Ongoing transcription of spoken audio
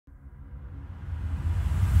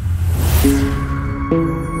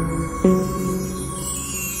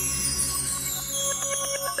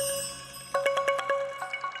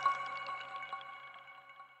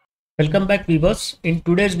Welcome back viewers. In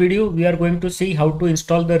today's video, we are going to see how to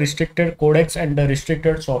install the restricted codecs and the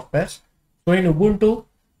restricted softwares. So in Ubuntu,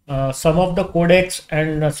 some of the codecs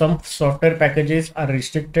and some software packages are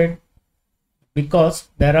restricted because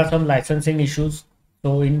there are some licensing issues.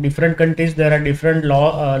 So in different countries, there are different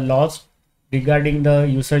laws regarding the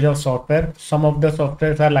usage of software. Some of the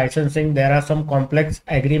softwares are licensing. There are some complex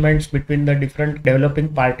agreements between the different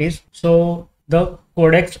developing parties. So the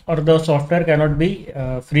codecs or the software cannot be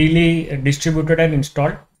freely distributed and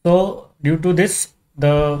installed. So due to this,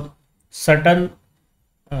 the certain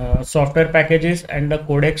software packages and the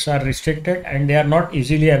codecs are restricted and they are not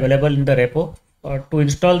easily available in the repo. To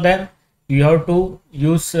install them, you have to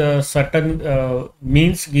use certain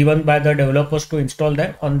means given by the developers to install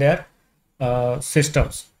them on their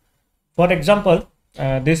systems. For example,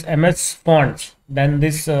 this MS fonts, then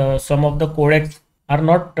this some of the codecs are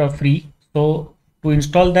not free. So to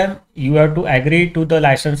install them, you have to agree to the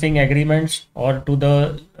licensing agreements or to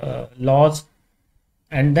the laws,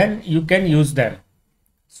 and then you can use them.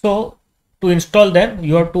 So to install them,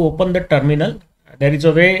 you have to open the terminal. There is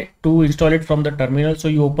a way to install it from the terminal. So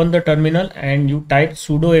you open the terminal and you type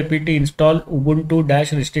sudo apt install ubuntu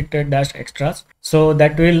restricted extras. So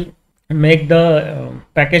that will make the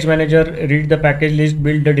package manager read the package list,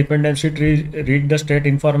 build the dependency tree, read the state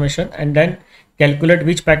information, and then calculate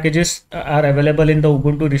which packages are available in the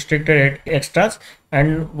Ubuntu restricted extras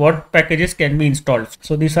and what packages can be installed.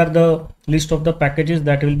 So these are the list of the packages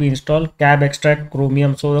that will be installed: cab extract,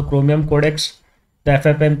 chromium, so the chromium codecs, the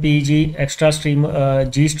ffmpeg, extra stream,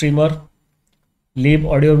 gstreamer, lib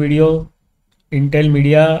audio video, intel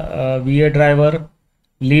media, va driver,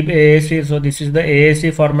 lib AAC, so this is the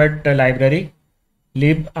AAC format library,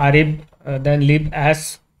 lib arib, then lib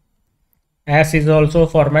as is also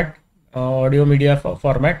format, audio media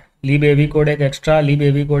format, lib AV codec extra, lib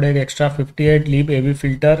AV codec extra 58, lib AV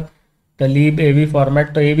filter, the lib AV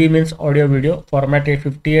format, the AV means audio video format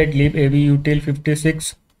 58, lib AV util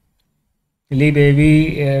 56, lib AV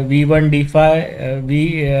v1 d5,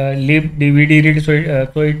 lib DVD read,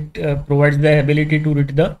 so it provides the ability to read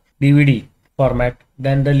the DVD format.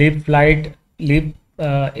 Then the lib flight, lib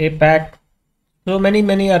APAC, so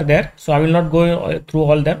many are there, so I will not go through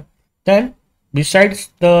all them. Then besides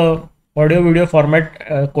the audio video format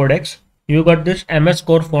codecs, you got this MS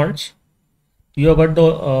core fonts, you got the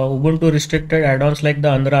Ubuntu restricted add-ons like the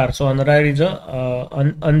Unrar. So Unrar is a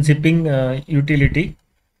unzipping utility.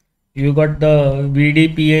 You got the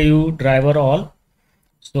VDPAU driver all,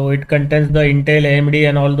 so it contains the Intel, AMD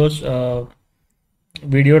and all those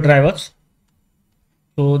video drivers.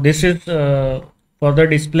 So this is for the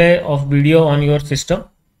display of video on your system,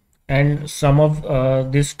 and some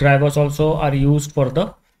of these drivers also are used for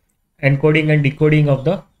the encoding and decoding of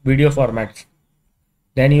the video formats.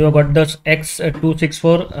 Then you have got the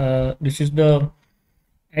X264, this is the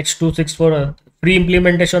H264 free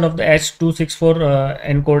implementation of the H264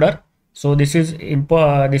 encoder. So this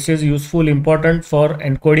is useful, important for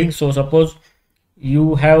encoding. So suppose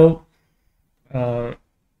you have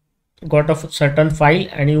got a certain file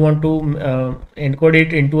and you want to encode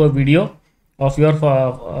it into a video of your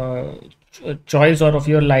choice or of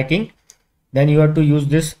your liking, then you have to use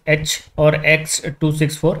this H or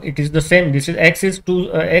X264. It is the same. This is X is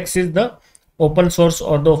the open source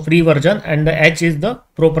or the free version, and the H is the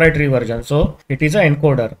proprietary version. So it is an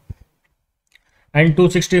encoder, and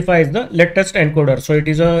 265 is the latest encoder. So it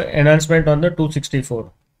is a enhancement on the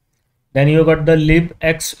 264. Then you got the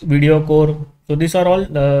libx video core. So these are all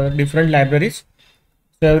different libraries.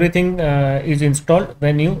 So everything is installed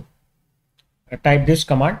when you type this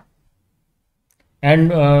command.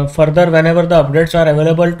 And further, whenever the updates are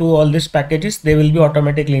available to all these packages, they will be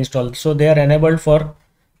automatically installed. So they are enabled for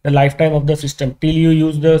the lifetime of the system. Till you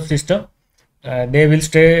use the system, they will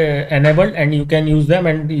stay enabled and you can use them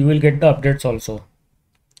and you will get the updates also.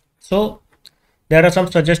 So there are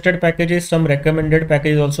some suggested packages, some recommended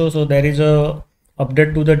packages also. So there is a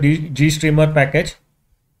update to the GStreamer package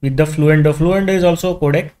with the Fluent. The Fluent is also a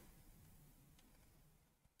codec.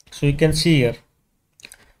 So you can see here.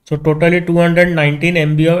 So totally 219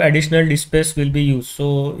 MB of additional disk space will be used.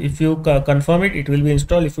 So if you confirm it, it will be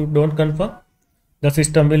installed. If you don't confirm, the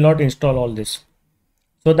system will not install all this.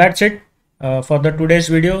 So that's it for the today's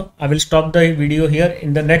video. I will stop the video here.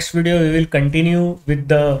 In the next video, we will continue with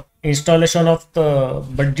the installation of the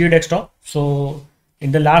Budgie desktop. So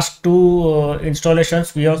in the last two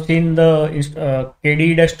installations, we have seen the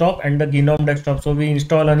KDE desktop and the GNOME desktop. So we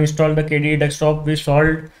uninstall the KDE desktop. We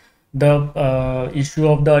solved the issue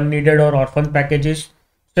of the unneeded or orphan packages.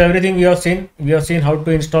 So everything we have seen. We have seen how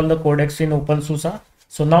to install the codecs in OpenSUSE.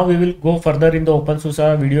 So now we will go further in the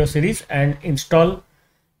OpenSUSE video series and install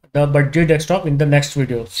the budget desktop in the next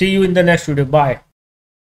video. See you in the next video. Bye.